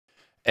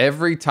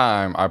Every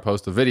time I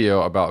post a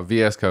video about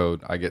VS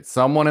Code, I get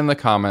someone in the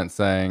comments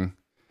saying,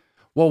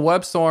 well,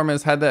 WebStorm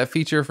has had that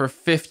feature for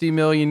 50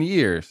 million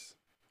years.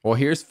 Well,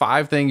 here's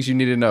 5 things you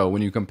need to know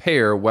when you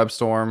compare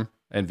WebStorm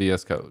and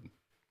VS Code.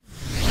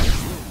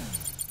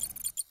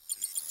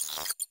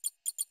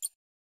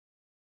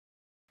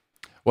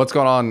 What's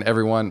going on,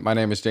 everyone? My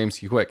name is James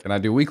Quick, and I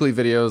do weekly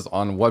videos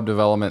on web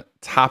development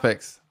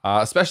topics,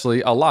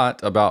 especially a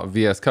lot about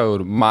VS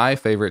Code, my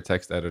favorite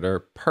text editor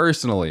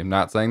personally. I'm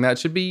not saying that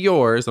should be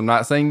yours. I'm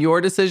not saying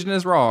your decision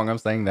is wrong. I'm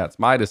saying that's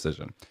my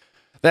decision.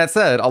 That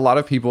said, a lot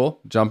of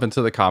people jump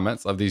into the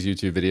comments of these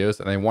YouTube videos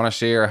and they want to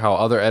share how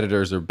other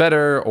editors are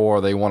better,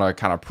 or they want to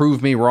kind of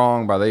prove me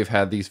wrong by they've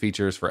had these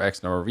features for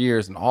X number of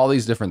years and all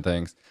these different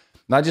things.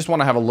 And I just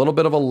want to have a little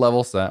bit of a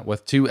level set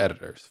with 2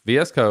 editors,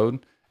 VS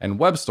Code and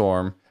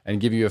WebStorm,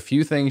 and give you a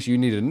few things you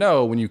need to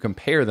know when you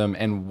compare them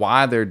and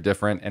why they're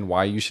different and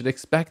why you should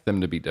expect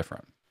them to be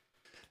different.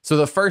 So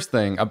the first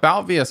thing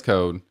about VS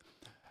Code,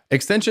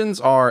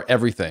 extensions are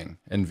everything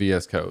in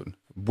VS Code.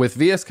 With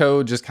VS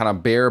Code, just kind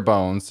of bare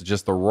bones,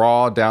 just the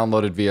raw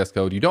downloaded VS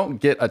Code, you don't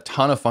get a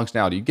ton of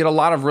functionality. You get a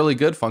lot of really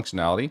good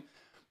functionality,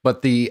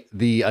 but the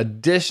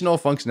additional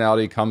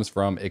functionality comes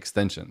from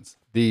extensions.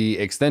 The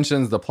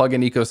extensions, the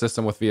plugin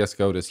ecosystem with VS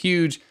Code is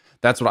huge.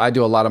 That's what I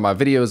do a lot of my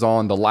videos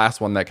on. The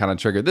last one that kind of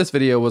triggered this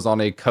video was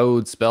on a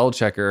code spell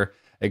checker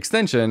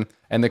extension.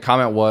 And the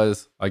comment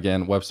was,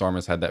 again, WebStorm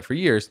has had that for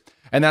years.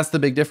 And that's the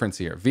big difference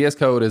here. VS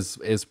Code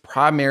is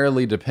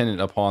primarily dependent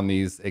upon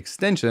these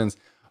extensions,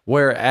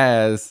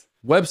 whereas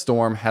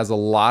WebStorm has a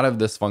lot of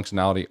this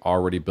functionality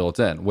already built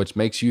in, which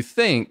makes you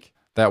think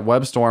that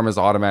WebStorm is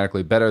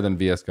automatically better than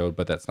VS Code,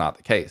 but that's not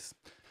the case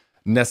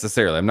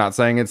necessarily. I'm not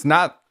saying it's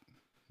not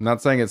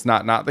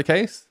the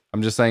case.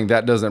 I'm just saying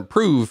that doesn't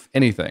prove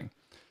anything.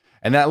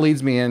 And that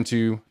leads me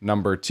into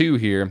number 2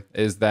 here,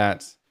 is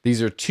that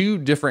these are 2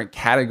 different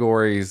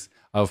categories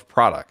of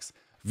products.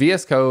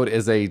 VS Code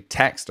is a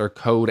text or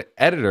code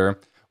editor,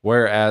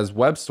 whereas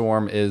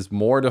WebStorm is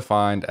more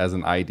defined as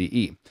an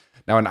IDE.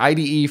 Now, an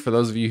IDE, for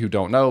those of you who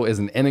don't know, is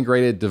an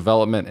integrated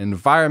development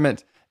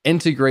environment.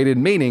 Integrated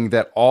meaning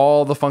that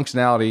all the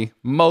functionality,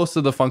 most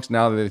of the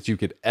functionality that you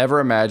could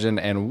ever imagine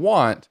and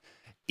want,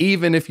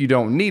 even if you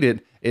don't need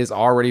it, is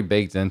already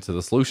baked into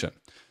the solution.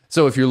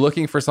 So if you're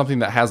looking for something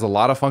that has a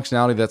lot of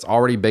functionality that's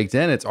already baked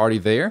in, it's already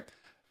there,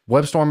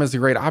 WebStorm is a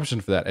great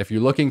option for that. If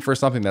you're looking for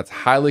something that's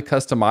highly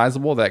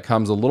customizable, that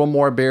comes a little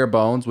more bare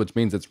bones, which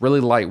means it's really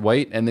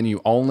lightweight, and then you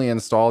only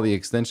install the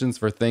extensions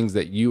for things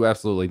that you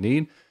absolutely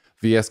need,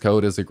 VS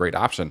Code is a great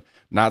option.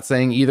 Not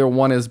saying either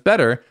one is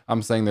better.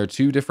 I'm saying they're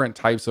 2 different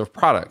types of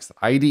products,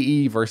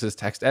 IDE versus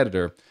text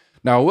editor.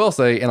 Now, I will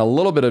say, in a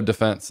little bit of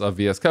defense of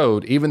VS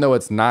Code, even though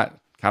it's not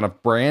kind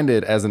of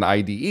branded as an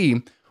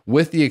IDE,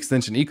 with the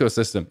extension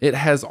ecosystem, it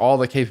has all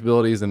the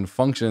capabilities and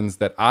functions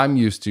that I'm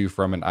used to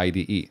from an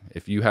IDE.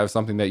 If you have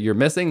something that you're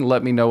missing,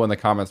 let me know in the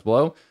comments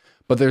below.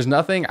 But there's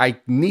nothing I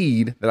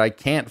need that I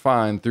can't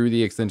find through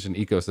the extension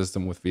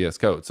ecosystem with VS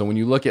Code. So when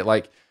you look at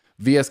like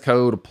VS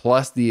Code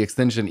plus the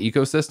extension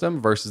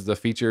ecosystem versus the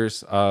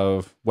features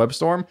of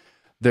WebStorm,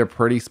 they're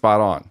pretty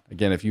spot on.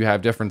 Again, if you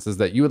have differences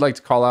that you would like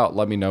to call out,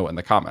 let me know in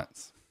the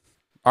comments.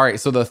 All right,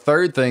 so the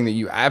third thing that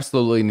you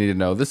absolutely need to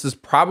know, this is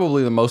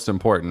probably the most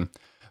important.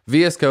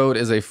 VS Code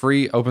is a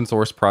free open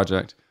source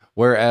project,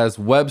 whereas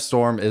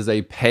WebStorm is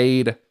a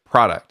paid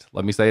product.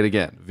 Let me say it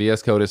again.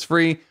 VS Code is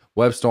free,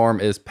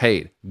 WebStorm is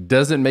paid.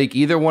 Doesn't make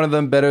either one of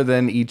them better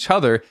than each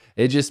other.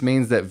 It just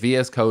means that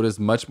VS Code is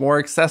much more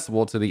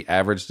accessible to the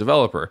average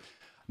developer.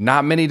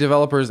 Not many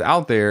developers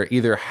out there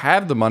either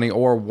have the money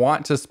or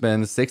want to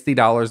spend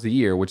 $60 a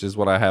year, which is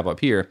what I have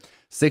up here,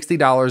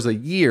 $60 a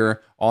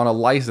year on a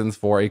license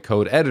for a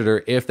code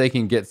editor if they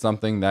can get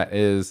something that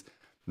is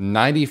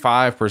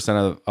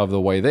 95% of the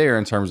way there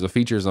in terms of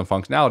features and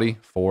functionality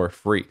for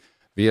free.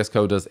 VS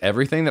Code does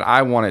everything that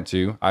I want it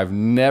to. I've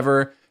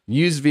never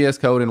used VS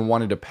Code and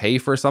wanted to pay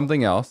for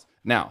something else.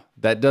 Now,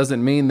 that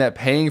doesn't mean that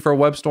paying for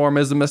WebStorm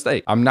is a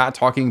mistake. I'm not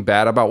talking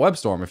bad about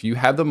WebStorm. If you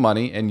have the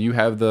money and you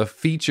have the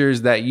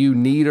features that you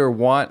need or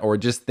want, or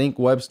just think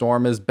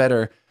WebStorm is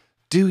better,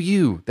 do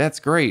you?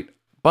 That's great.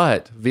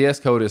 But VS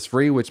Code is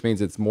free, which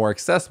means it's more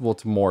accessible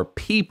to more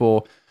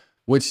people,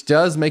 which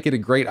does make it a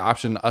great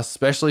option,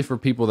 especially for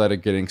people that are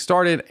getting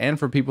started and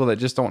for people that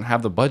just don't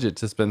have the budget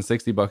to spend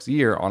 $60 a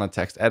year on a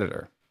text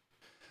editor.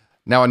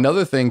 Now,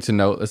 another thing to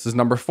note, this is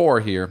number 4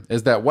 here,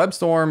 is that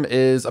WebStorm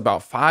is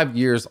about 5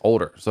 years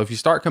older. So if you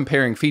start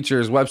comparing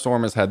features,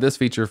 WebStorm has had this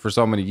feature for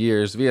so many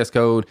years, VS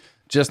Code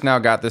just now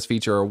got this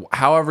feature, or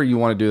however you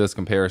want to do this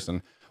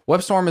comparison.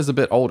 WebStorm is a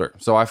bit older.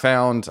 So I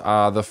found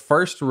the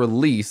first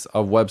release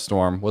of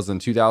WebStorm was in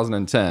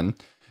 2010.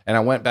 And I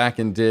went back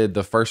and did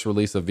the first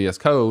release of VS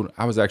Code.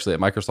 I was actually at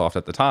Microsoft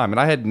at the time, and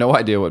I had no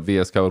idea what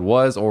VS Code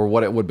was or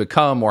what it would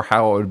become or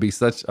how it would be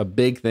such a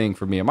big thing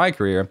for me in my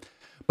career.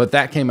 But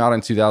that came out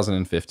in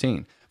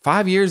 2015.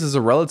 5 years is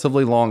a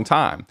relatively long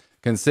time,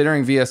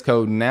 considering VS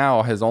Code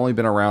now has only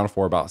been around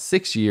for about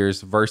 6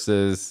 years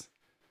versus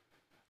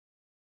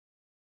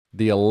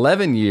the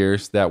 11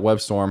 years that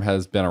WebStorm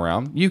has been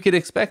around, you could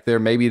expect there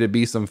maybe to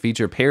be some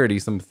feature parity,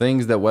 some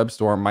things that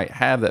WebStorm might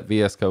have that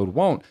VS Code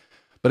won't.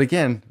 But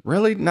again,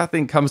 really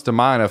nothing comes to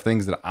mind of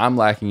things that I'm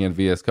lacking in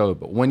VS Code.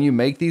 But when you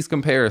make these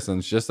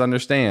comparisons, just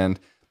understand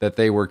that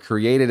they were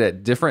created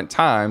at different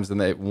times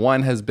and that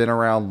one has been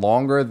around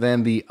longer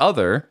than the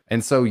other.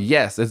 And so,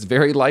 yes, it's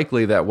very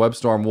likely that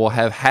WebStorm will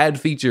have had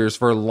features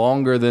for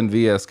longer than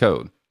VS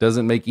Code.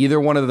 Doesn't make either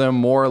one of them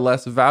more or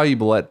less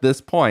valuable at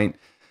this point.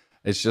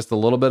 It's just a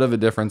little bit of a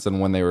difference in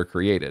when they were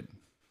created.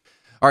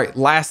 All right,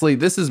 lastly,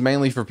 this is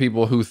mainly for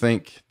people who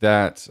think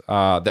that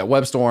that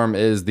WebStorm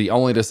is the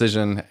only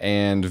decision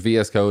and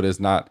VS Code is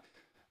not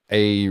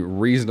a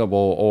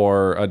reasonable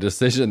or a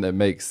decision that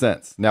makes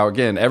sense. Now,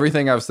 again,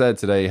 everything I've said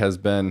today has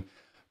been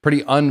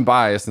pretty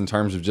unbiased in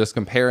terms of just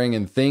comparing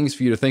and things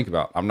for you to think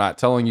about. I'm not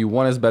telling you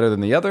one is better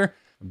than the other.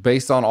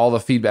 Based on all the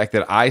feedback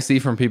that I see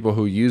from people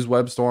who use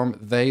WebStorm,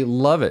 they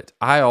love it.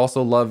 I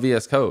also love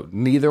VS Code.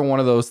 Neither one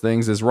of those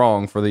things is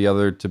wrong for the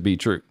other to be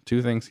true.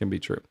 Two things can be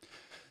true.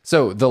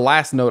 So the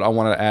last note I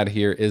want to add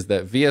here is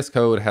that VS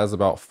Code has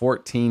about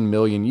 14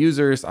 million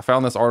users. I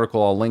found this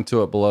article, I'll link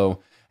to it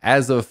below,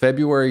 as of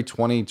February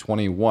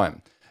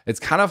 2021. It's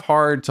kind of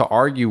hard to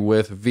argue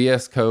with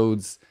VS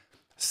Code's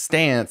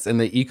stance in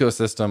the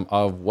ecosystem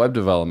of web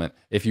development.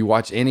 If you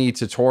watch any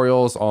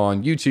tutorials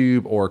on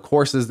YouTube or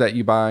courses that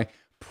you buy,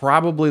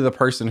 probably the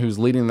person who's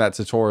leading that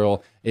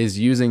tutorial is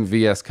using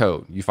VS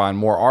Code. You find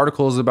more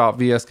articles about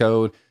VS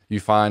Code, you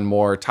find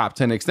more top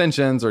 10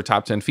 extensions or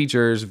top 10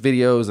 features,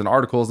 videos and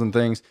articles and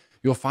things.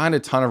 You'll find a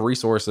ton of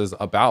resources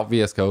about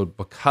VS Code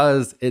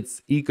because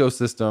its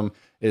ecosystem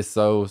is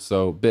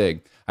so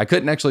big. I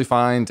couldn't actually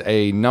find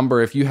a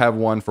number. If you have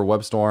one for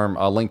WebStorm,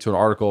 a link to an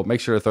article, make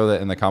sure to throw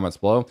that in the comments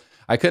below.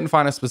 I couldn't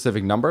find a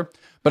specific number,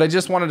 but I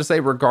just wanted to say,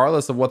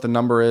 regardless of what the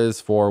number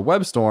is for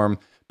WebStorm,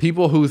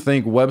 people who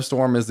think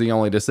WebStorm is the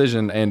only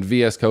decision and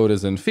VS Code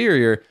is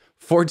inferior,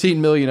 14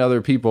 million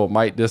other people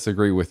might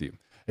disagree with you.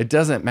 It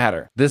doesn't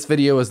matter. This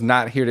video is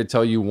not here to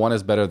tell you one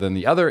is better than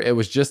the other. It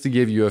was just to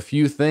give you a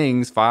few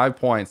things, 5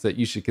 points that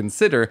you should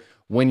consider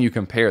when you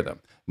compare them.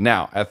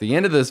 Now, at the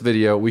end of this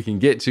video, we can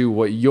get to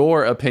what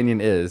your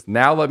opinion is.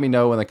 Now let me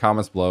know in the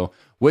comments below,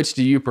 which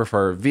do you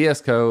prefer,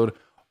 VS Code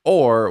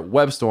or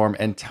WebStorm,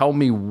 and tell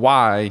me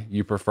why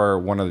you prefer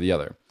one or the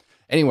other.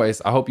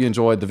 Anyways, I hope you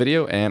enjoyed the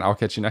video and I'll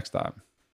catch you next time.